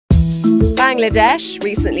Bangladesh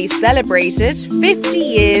recently celebrated 50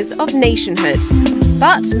 years of nationhood.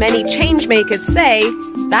 But many changemakers say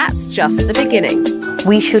that's just the beginning.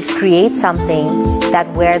 We should create something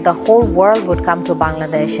that where the whole world would come to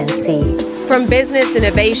Bangladesh and see. From business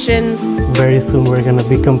innovations, very soon we're going to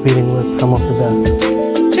be competing with some of the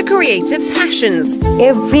best, to creative passions.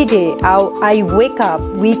 Every day I wake up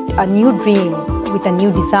with a new dream, with a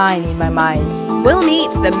new design in my mind. We'll meet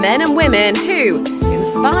the men and women who,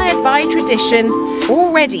 inspired by tradition,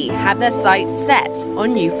 already have their sights set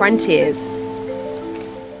on new frontiers.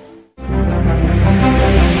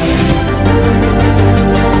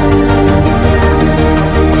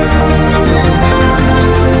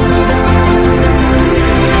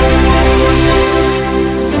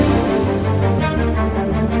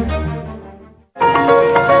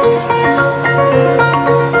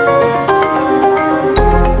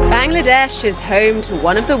 Bangladesh is home to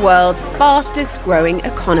one of the world's fastest growing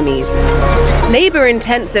economies.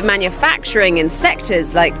 Labour-intensive manufacturing in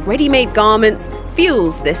sectors like ready-made garments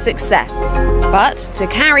fuels this success. But to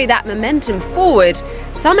carry that momentum forward,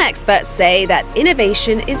 some experts say that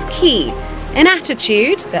innovation is key, an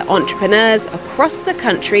attitude that entrepreneurs across the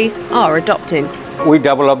country are adopting. We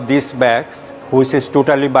developed these bags, which is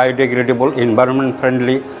totally biodegradable, environment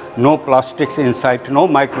friendly, no plastics inside, no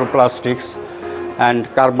microplastics,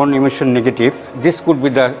 and carbon emission negative. This could be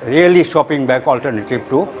the really shopping bag alternative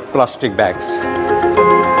to plastic bags.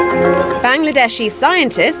 Bangladeshi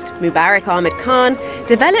scientist Vidiya Amrit Khan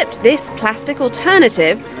developed this plastic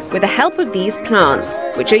alternative with the help of these plants,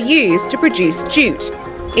 which are used to produce jute.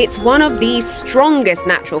 It's one of the strongest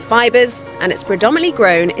natural fibres, and it's predominantly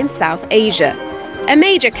grown in South Asia. A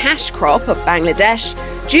major cash crop of Bangladesh,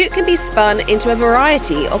 jute can be spun into a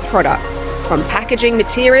variety of products, from packaging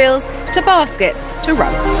materials to baskets to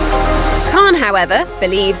rugs. Khan, however,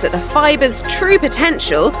 believes that the fibre's true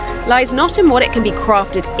potential lies not in what it can be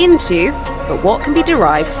crafted into, but what can be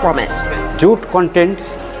derived from it. Jute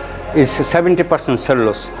contains is 70%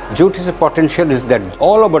 cellulose. Jute's potential is that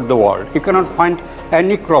all over the world, you cannot find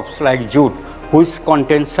any crops like jute which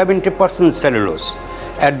contains 70% cellulose.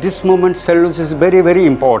 At this moment, cellulose is very, very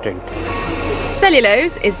important.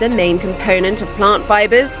 Cellulose is the main component of plant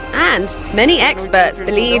fibres, and many experts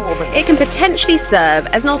believe it can potentially serve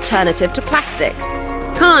as an alternative to plastic.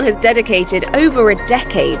 Khan has dedicated over a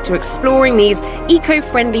decade to exploring these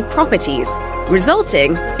eco-friendly properties,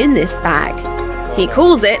 resulting in this bag. He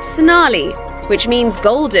calls it Sonali, which means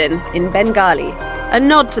golden in Bengali, a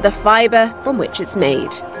nod to the fibre from which it's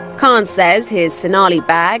made. Khan says his Sonali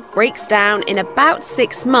bag breaks down in about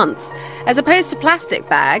 6 months, as opposed to plastic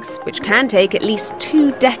bags, which can take at least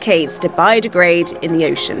 2 decades to biodegrade in the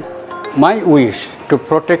ocean. My wish to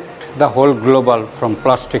protect the whole global from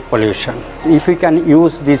plastic pollution. If we can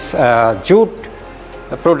use these jute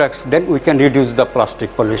products, then we can reduce the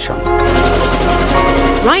plastic pollution.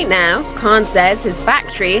 Right now, Khan says his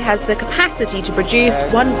factory has the capacity to produce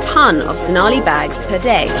 1 ton of Sonali bags per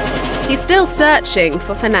day. He's still searching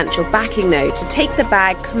for financial backing, though, to take the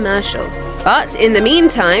bag commercial. But in the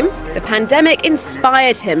meantime, the pandemic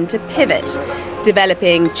inspired him to pivot,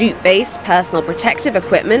 developing jute-based personal protective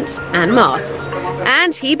equipment and masks.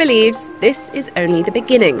 And he believes this is only the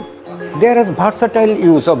beginning. There is versatile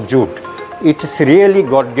use of jute. It is really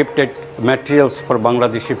God-gifted materials for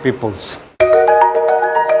Bangladeshi peoples.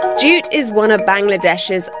 Jute is one of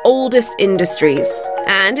Bangladesh's oldest industries,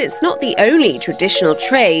 and it's not the only traditional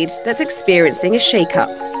trade that's experiencing a shake-up.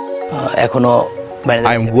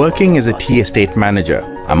 I'm working as a tea estate manager.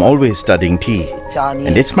 I'm always studying tea,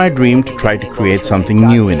 and it's my dream to try to create something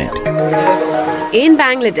new in it. In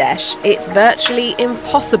Bangladesh, it's virtually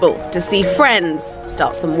impossible to see friends,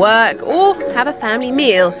 start some work, or have a family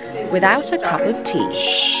meal without a cup of tea.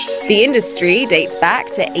 The industry dates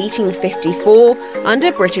back to 1854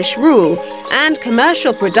 under British rule, and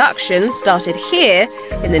commercial production started here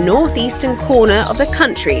in the northeastern corner of the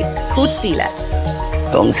country called Sylhet.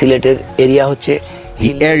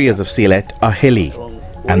 The areas of Sylhet are hilly,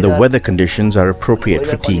 and the weather conditions are appropriate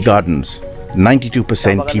for tea gardens.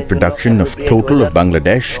 92% tea production of total of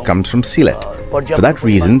Bangladesh comes from Sylhet. For that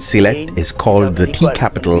reason, Sylhet is called the tea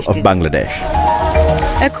capital of Bangladesh.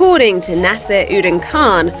 According to Nasir Uddin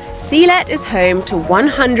Khan, Sylhet is home to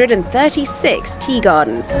 136 tea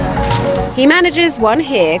gardens. He manages one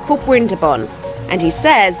here called Brindabon, and he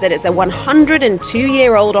says that it's a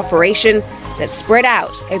 102-year-old operation that's spread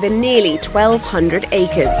out over nearly 1,200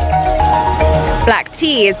 acres. Black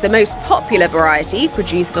tea is the most popular variety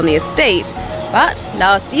produced on the estate, but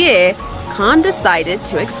last year, Khan decided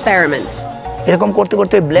to experiment.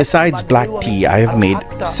 Besides black tea, I have made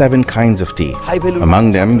 7 kinds of tea.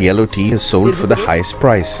 Among them, yellow tea is sold for the highest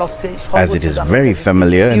price, as it is very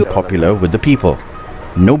familiar and popular with the people.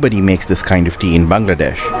 Nobody makes this kind of tea in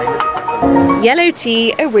Bangladesh. Yellow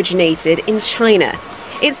tea originated in China.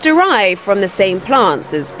 It's derived from the same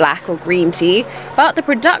plants as black or green tea, but the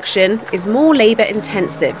production is more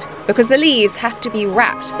labor-intensive because the leaves have to be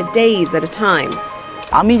wrapped for days at a time.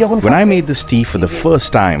 When I made this tea for the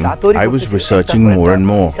first time, I was researching more and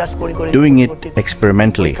more, doing it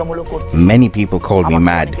experimentally. Many people called me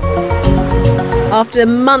mad. After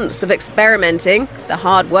months of experimenting, the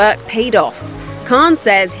hard work paid off. Khan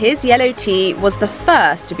says his yellow tea was the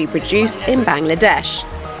first to be produced in Bangladesh.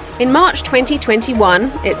 In March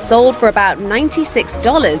 2021, it sold for about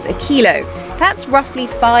 $96 a kilo. That's roughly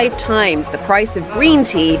 5 times the price of green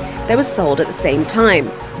tea that was sold at the same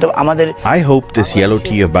time. I hope this yellow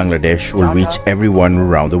tea of Bangladesh will reach everyone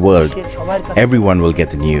around the world. Everyone will get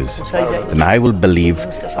the news. Then I will believe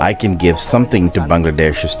I can give something to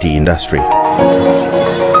Bangladesh's tea industry.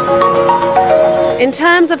 In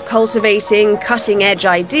terms of cultivating cutting-edge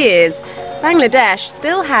ideas, Bangladesh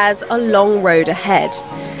still has a long road ahead.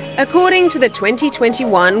 According to the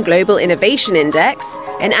 2021 Global Innovation Index,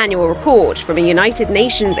 an annual report from a United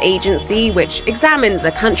Nations agency which examines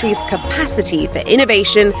a country's capacity for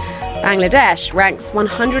innovation, Bangladesh ranks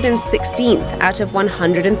 116th out of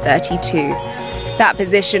 132. That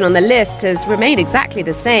position on the list has remained exactly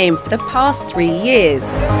the same for the past 3 years.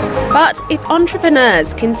 But if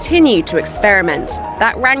entrepreneurs continue to experiment,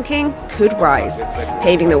 that ranking could rise,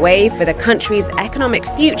 paving the way for the country's economic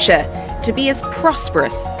future to be as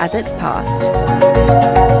prosperous as its past.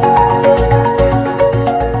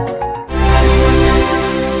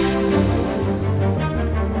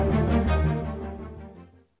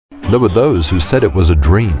 There were those who said it was a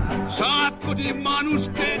dream.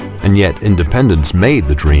 And yet independence made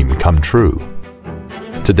the dream come true.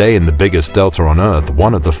 Today, in the biggest delta on Earth,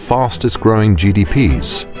 one of the fastest growing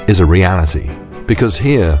GDPs is a reality. Because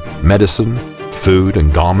here, medicine, food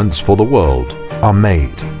and garments for the world are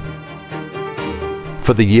made.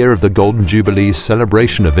 For the year of the Golden Jubilee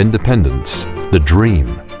celebration of independence, the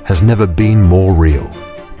dream has never been more real.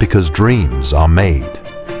 Because dreams are made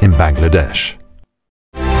in Bangladesh.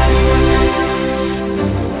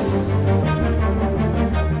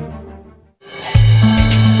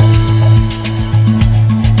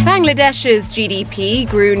 Bangladesh's GDP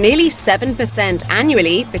grew nearly 7%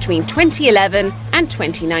 annually between 2011 and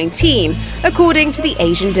 2019, according to the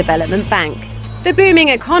Asian Development Bank. The booming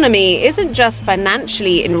economy isn't just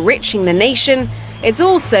financially enriching the nation, it's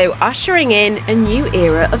also ushering in a new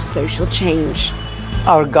era of social change.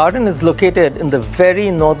 Our garden is located in the very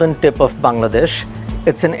northern tip of Bangladesh.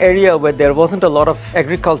 It's an area where there wasn't a lot of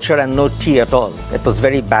agriculture and no tea at all. It was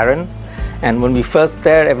very barren. And when we first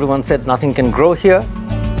there, everyone said nothing can grow here.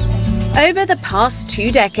 Over the past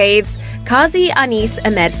 2 decades, Kazi Anis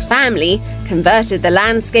Ahmed's family converted the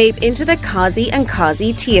landscape into the Kazi and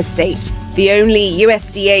Kazi Tea Estate, the only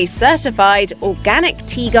USDA-certified organic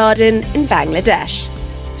tea garden in Bangladesh.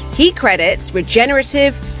 He credits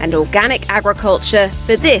regenerative and organic agriculture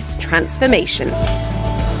for this transformation.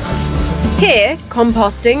 Here,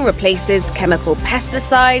 composting replaces chemical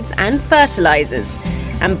pesticides and fertilizers,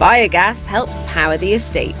 and biogas helps power the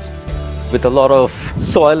estate. With a lot of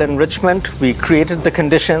soil enrichment, we created the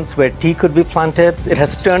conditions where tea could be planted. It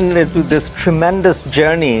has turned into this tremendous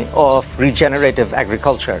journey of regenerative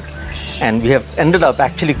agriculture. And we have ended up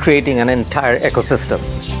actually creating an entire ecosystem.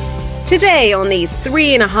 Today, on these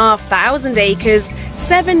 3,500 acres,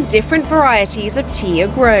 7 different varieties of tea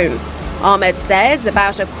are grown. Ahmed says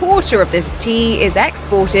about a quarter of this tea is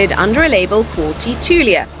exported under a label called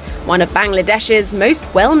Titulia, one of Bangladesh's most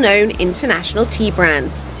well-known international tea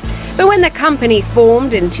brands. But when the company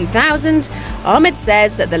formed in 2000, Ahmed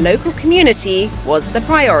says that the local community was the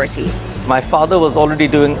priority. My father was already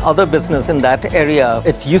doing other business in that area.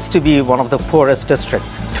 It used to be one of the poorest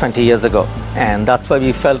districts 20 years ago. And that's why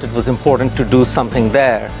we felt it was important to do something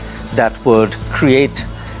there that would create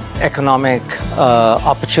economic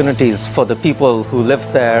opportunities for the people who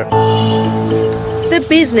live there. The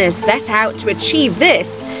business set out to achieve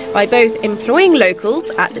this by both employing locals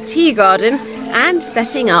at the tea garden and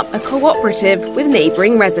setting up a cooperative with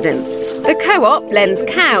neighbouring residents. The co-op lends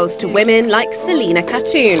cows to women like Selina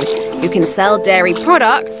Khatun, who can sell dairy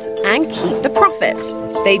products and keep the profit.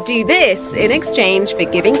 They do this in exchange for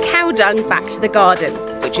giving cow dung back to the garden,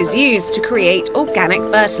 which is used to create organic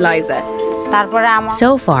fertilizer.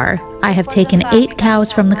 So far, I have taken 8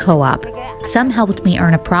 cows from the co-op. Some helped me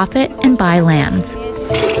earn a profit and buy land.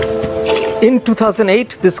 In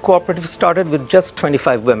 2008, this cooperative started with just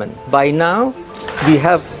 25 women. By now, we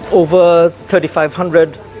have over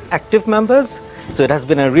 3,500 active members. So it has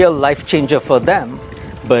been a real life changer for them,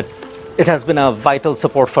 but it has been a vital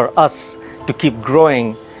support for us to keep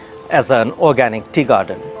growing as an organic tea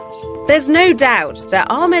garden. There's no doubt that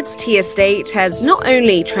Ahmed's tea estate has not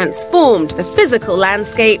only transformed the physical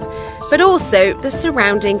landscape, but also the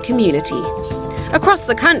surrounding community. Across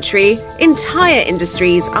the country, entire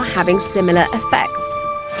industries are having similar effects.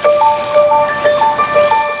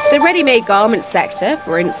 The ready-made garment sector,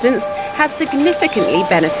 for instance, has significantly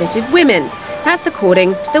benefited women. That's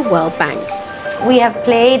according to the World Bank. We have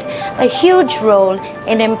played a huge role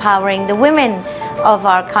in empowering the women of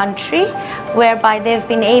our country, whereby they've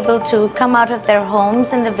been able to come out of their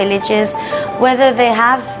homes in the villages, whether they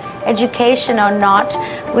have education or not.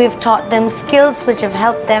 We've taught them skills which have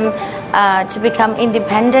helped them to become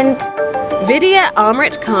independent. Vidiya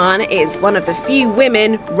Amrit Khan is one of the few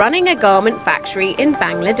women running a garment factory in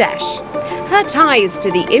Bangladesh. Her ties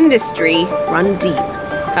to the industry run deep.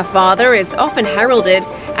 Her father is often heralded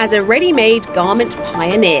as a ready-made garment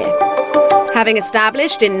pioneer. Having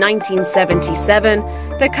established in 1977,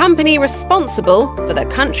 the company responsible for the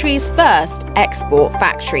country's first export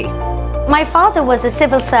factory. My father was a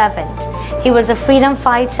civil servant. He was a freedom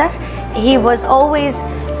fighter. He was always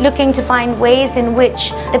looking to find ways in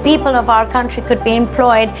which the people of our country could be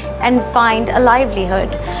employed and find a livelihood.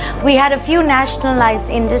 We had a few nationalized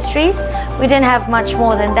industries. We didn't have much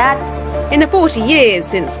more than that. In the 40 years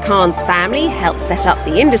since Khan's family helped set up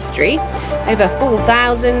the industry, over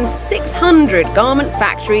 4,600 garment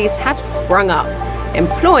factories have sprung up,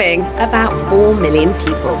 employing about 4 million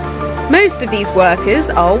people. Most of these workers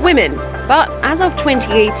are women, but as of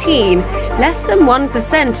 2018, less than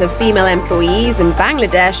 1% of female employees in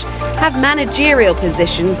Bangladesh have managerial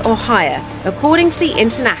positions or higher, according to the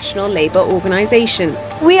International Labour Organization.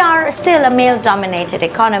 We are still a male-dominated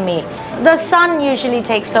economy. The son usually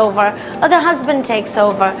takes over, or the husband takes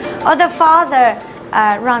over, or the father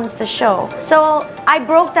runs the show. So I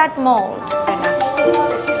broke that mold.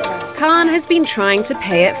 Khan has been trying to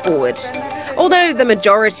pay it forward. Although the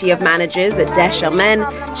majority of managers at Desh are men,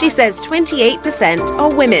 she says 28%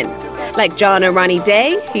 are women, like Jana Rani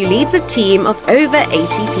Day, who leads a team of over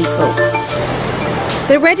 80 people.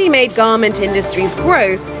 The ready-made garment industry's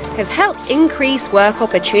growth has helped increase work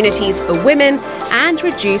opportunities for women and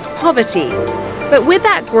reduce poverty. But with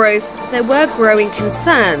that growth, there were growing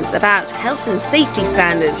concerns about health and safety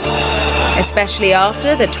standards, especially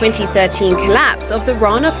after the 2013 collapse of the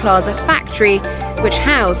Rana Plaza factory, which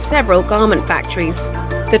housed several garment factories.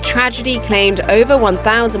 The tragedy claimed over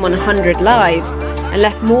 1,100 lives and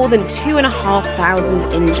left more than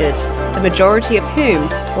 2,500 injured, the majority of whom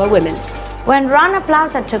were women. When Rana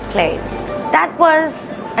Plaza took place, that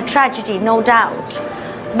was a tragedy, no doubt.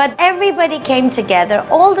 But everybody came together,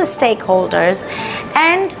 all the stakeholders,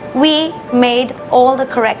 and we made all the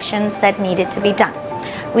corrections that needed to be done.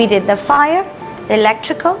 We did the fire, the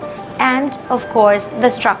electrical, and of course the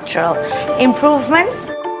structural improvements.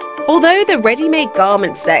 Although the ready-made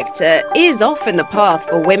garment sector is often the path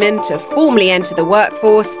for women to formally enter the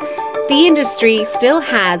workforce, the industry still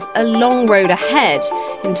has a long road ahead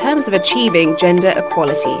in terms of achieving gender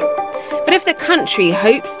equality. But if the country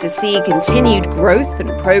hopes to see continued growth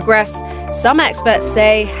and progress, some experts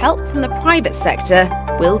say help from the private sector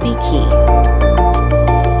will be key.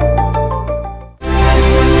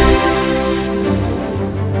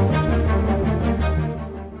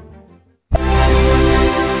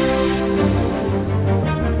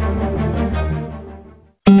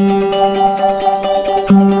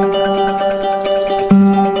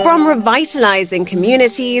 From revitalizing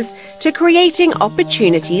communities to creating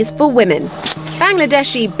opportunities for women,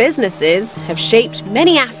 Bangladeshi businesses have shaped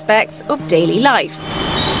many aspects of daily life.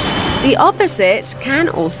 The opposite can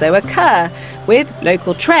also occur, with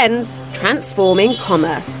local trends transforming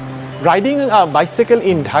commerce. Riding a bicycle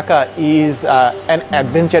in Dhaka is an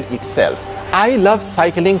adventure itself. I love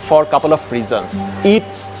cycling for a couple of reasons.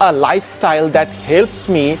 It's a lifestyle that helps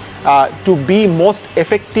me to be most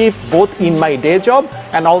effective both in my day job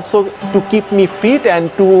and also to keep me fit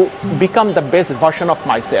and to become the best version of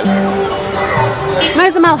myself.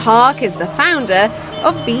 Mozam Al-Haq is the founder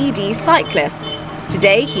of BD Cyclists.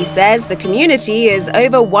 Today, he says the community is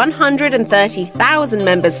over 130,000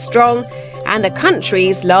 members strong and the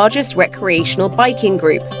country's largest recreational biking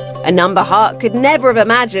group, a number Haq could never have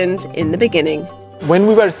imagined in the beginning. When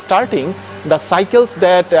we were starting, the cycles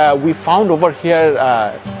that we found over here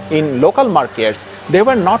in local markets, they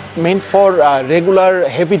were not meant for regular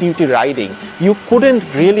heavy-duty riding. You couldn't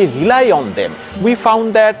really rely on them. We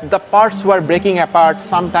found that the parts were breaking apart,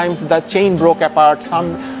 sometimes the chain broke apart,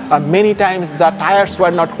 many times the tires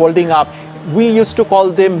were not holding up. We used to call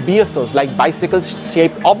them BSOs, like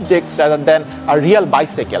bicycle-shaped objects rather than a real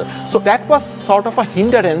bicycle. So that was sort of a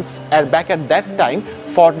hindrance back at that time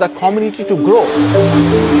for the community to grow.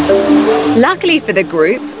 Luckily for the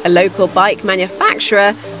group, a local bike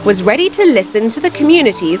manufacturer was ready to listen to the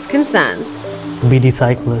community's concerns. BD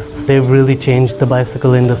cyclists, they've really changed the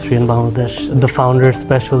bicycle industry in Bangladesh. The founder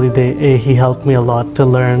especially, he helped me a lot to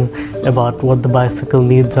learn about what the bicycle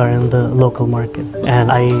needs are in the local market.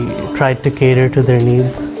 And I tried to cater to their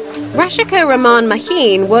needs. Rashika Rahman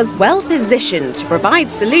Maheen was well positioned to provide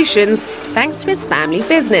solutions thanks to his family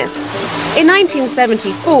business. In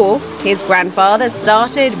 1974, his grandfather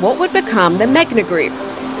started what would become the Meghna Group,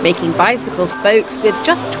 making bicycle spokes with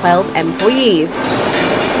just 12 employees.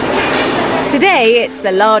 Today, it's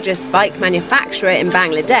the largest bike manufacturer in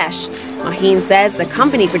Bangladesh. Maheen says the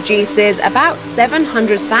company produces about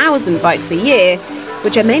 700,000 bikes a year,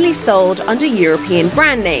 which are mainly sold under European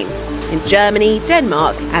brand names in Germany,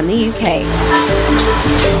 Denmark and the UK.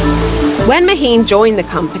 When Maheen joined the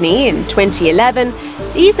company in 2011,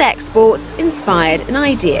 these exports inspired an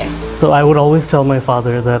idea. So I would always tell my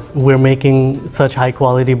father that we're making such high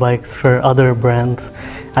quality bikes for other brands.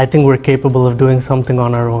 I think we're capable of doing something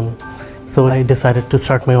on our own. So I decided to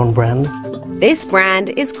start my own brand. This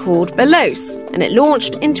brand is called Veloce, and it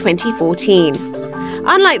launched in 2014.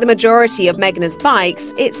 Unlike the majority of Meghna's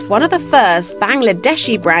bikes, it's one of the first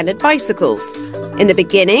Bangladeshi branded bicycles. In the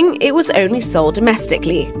beginning, it was only sold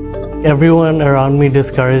domestically. Everyone around me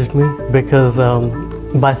discouraged me because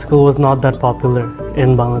bicycle was not that popular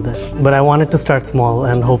in Bangladesh. But I wanted to start small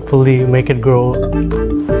and hopefully make it grow.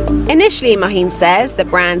 Initially, Maheen says the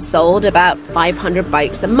brand sold about 500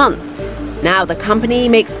 bikes a month. Now the company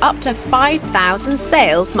makes up to 5,000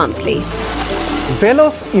 sales monthly.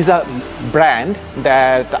 Veloce is a brand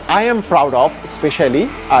that I am proud of, especially.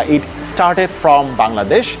 It started from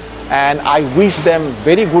Bangladesh, and I wish them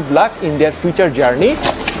very good luck in their future journey.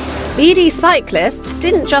 BD cyclists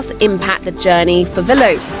didn't just impact the journey for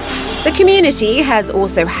Veloce. The community has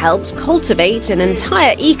also helped cultivate an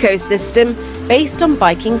entire ecosystem based on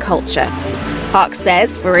biking culture. Park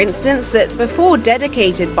says, for instance, that before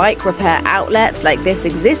dedicated bike repair outlets like this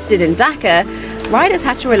existed in Dhaka, riders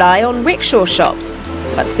had to rely on rickshaw shops.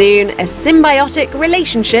 But soon, a symbiotic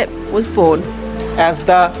relationship was born. As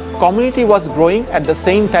the community was growing, at the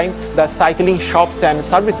same time, the cycling shops and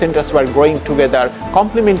service centers were growing together,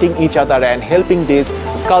 complementing each other and helping this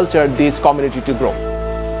culture, this community to grow.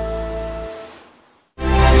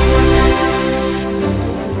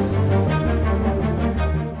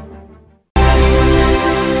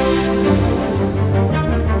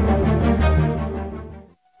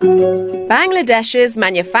 Bangladesh's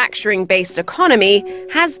manufacturing-based economy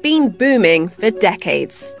has been booming for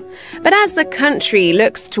decades. But as the country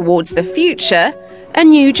looks towards the future, a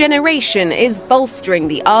new generation is bolstering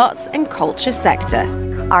the arts and culture sector.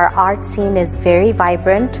 Our art scene is very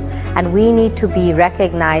vibrant and we need to be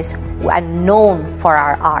recognized and known for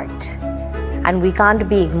our art. And we can't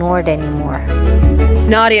be ignored anymore.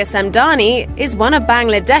 Nadia Samdani is one of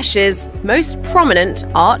Bangladesh's most prominent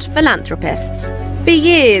art philanthropists. For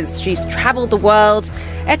years, she's travelled the world,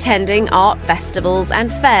 attending art festivals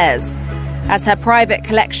and fairs. As her private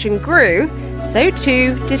collection grew, so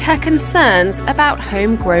too did her concerns about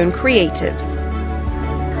homegrown creatives.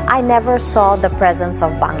 I never saw the presence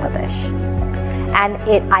of Bangladesh. And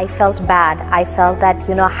I felt bad. I felt that,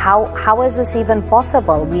 how is this even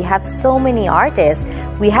possible? We have so many artists.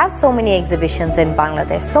 We have so many exhibitions in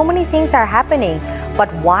Bangladesh. So many things are happening.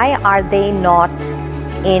 But why are they not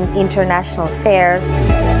in international fairs?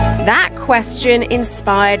 That question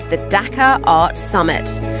inspired the Dhaka Art Summit.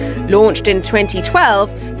 Launched in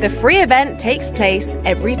 2012, the free event takes place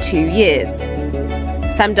every 2 years.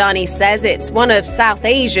 Samdani says it's one of South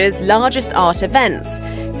Asia's largest art events,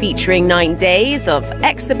 featuring 9 days of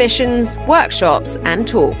exhibitions, workshops and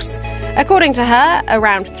talks. According to her,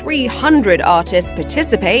 around 300 artists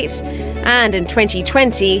participate, and in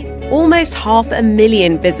 2020, almost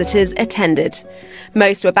 500,000 visitors attended.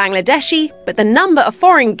 Most were Bangladeshi, but the number of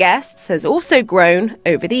foreign guests has also grown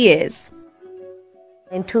over the years.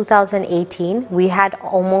 In 2018, we had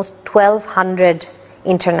almost 1,200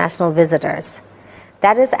 international visitors.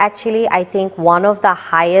 That is actually, I think, one of the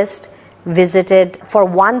highest visited for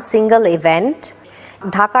one single event.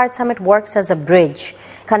 Dhaka Art Summit works as a bridge,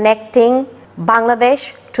 connecting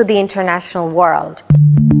Bangladesh to the international world.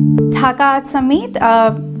 Dhaka Art Summit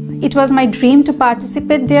It was my dream to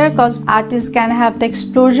participate there because artists can have the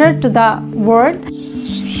exposure to the world.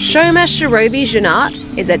 Shoma Sharobi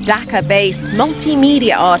Janat is a Dhaka-based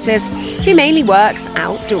multimedia artist who mainly works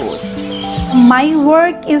outdoors. My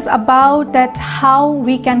work is about that how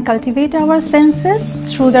we can cultivate our senses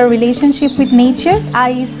through the relationship with nature.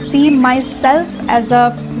 I see myself as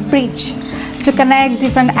a bridge to connect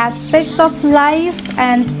different aspects of life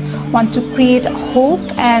and want to create hope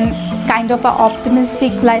and kind of an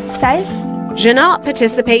optimistic lifestyle. Janat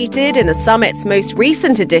participated in the summit's most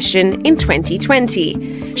recent edition in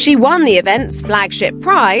 2020. She won the event's flagship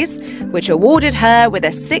prize, which awarded her with a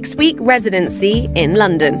 6-week residency in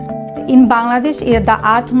London. In Bangladesh, the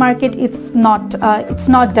art market it's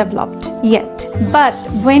not developed yet. But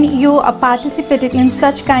when you participated in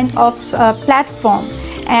such kind of platform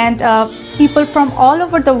and people from all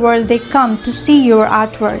over the world, they come to see your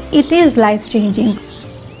artwork, it is life-changing.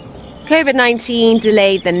 COVID-19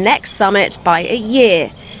 delayed the next summit by a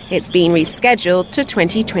year. It's been rescheduled to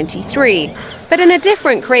 2023. But in a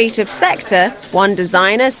different creative sector, one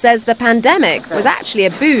designer says the pandemic was actually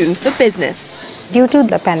a boon for business. Due to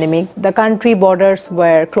the pandemic, the country borders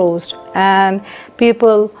were closed and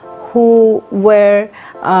people who were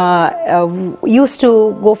used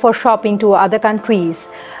to go for shopping to other countries,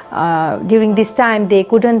 during this time they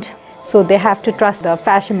couldn't, so they have to trust the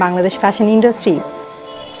Bangladesh fashion industry.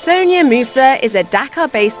 Sonia Musa is a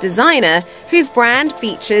Dhaka-based designer whose brand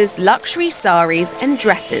features luxury saris and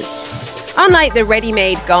dresses. Unlike the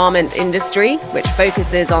ready-made garment industry, which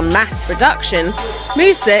focuses on mass production,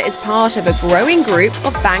 Musa is part of a growing group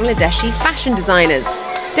of Bangladeshi fashion designers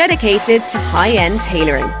dedicated to high-end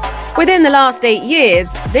tailoring. Within the last 8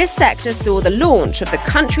 years, this sector saw the launch of the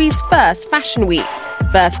country's first Fashion Week,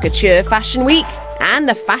 first Couture Fashion Week, and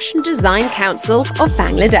the Fashion Design Council of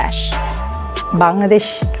Bangladesh. Bangladesh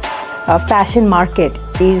fashion market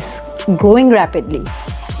is growing rapidly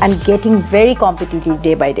and getting very competitive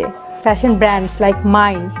day by day. Fashion brands like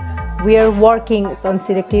mine, we are working on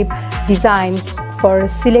selective designs for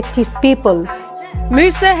selective people.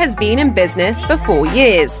 Musa has been in business for 4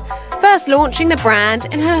 years, first launching the brand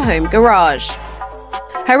in her home garage.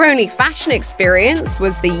 Her only fashion experience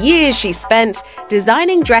was the years she spent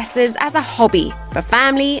designing dresses as a hobby for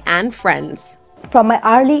family and friends. From my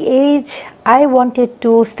early age, I wanted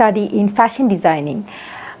to study in fashion designing,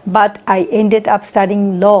 but I ended up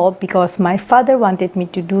studying law because my father wanted me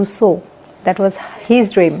to do so. That was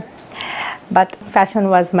his dream, but fashion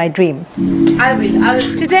was my dream.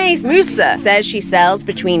 Today's Musa says she sells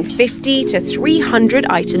between 50 to 300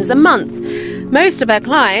 items a month. Most of her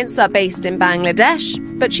clients are based in Bangladesh,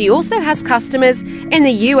 but she also has customers in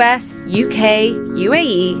the US, UK,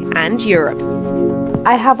 UAE, and Europe.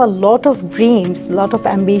 I have a lot of dreams, a lot of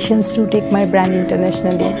ambitions to take my brand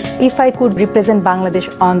internationally. If I could represent Bangladesh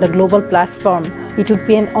on the global platform, it would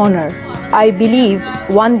be an honor. I believe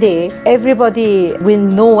one day everybody will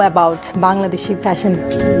know about Bangladeshi fashion.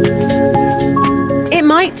 It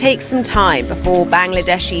might take some time before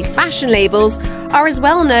Bangladeshi fashion labels are as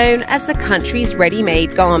well known as the country's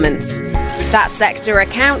ready-made garments. That sector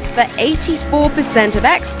accounts for 84% of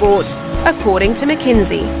exports, according to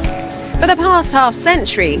McKinsey. For the past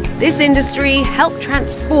half-century, this industry helped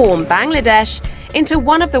transform Bangladesh into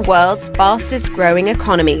one of the world's fastest-growing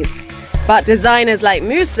economies. But designers like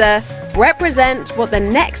Musa represent what the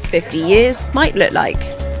next 50 years might look like.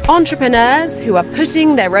 Entrepreneurs who are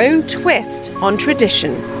putting their own twist on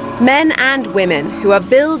tradition. Men and women who are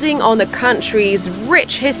building on the country's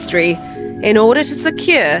rich history in order to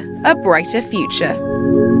secure a brighter future.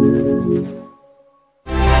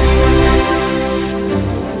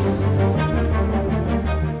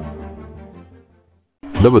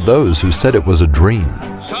 There were those who said it was a dream.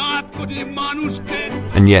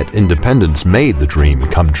 And yet independence made the dream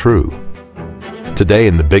come true. Today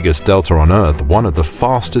in the biggest delta on earth, one of the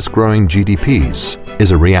fastest growing GDPs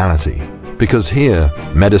is a reality. Because here,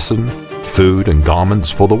 medicine, food and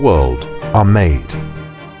garments for the world are made.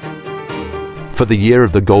 For the year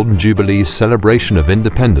of the Golden Jubilee's celebration of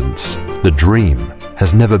independence, the dream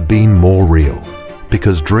has never been more real.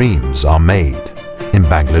 Because dreams are made in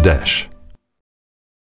Bangladesh.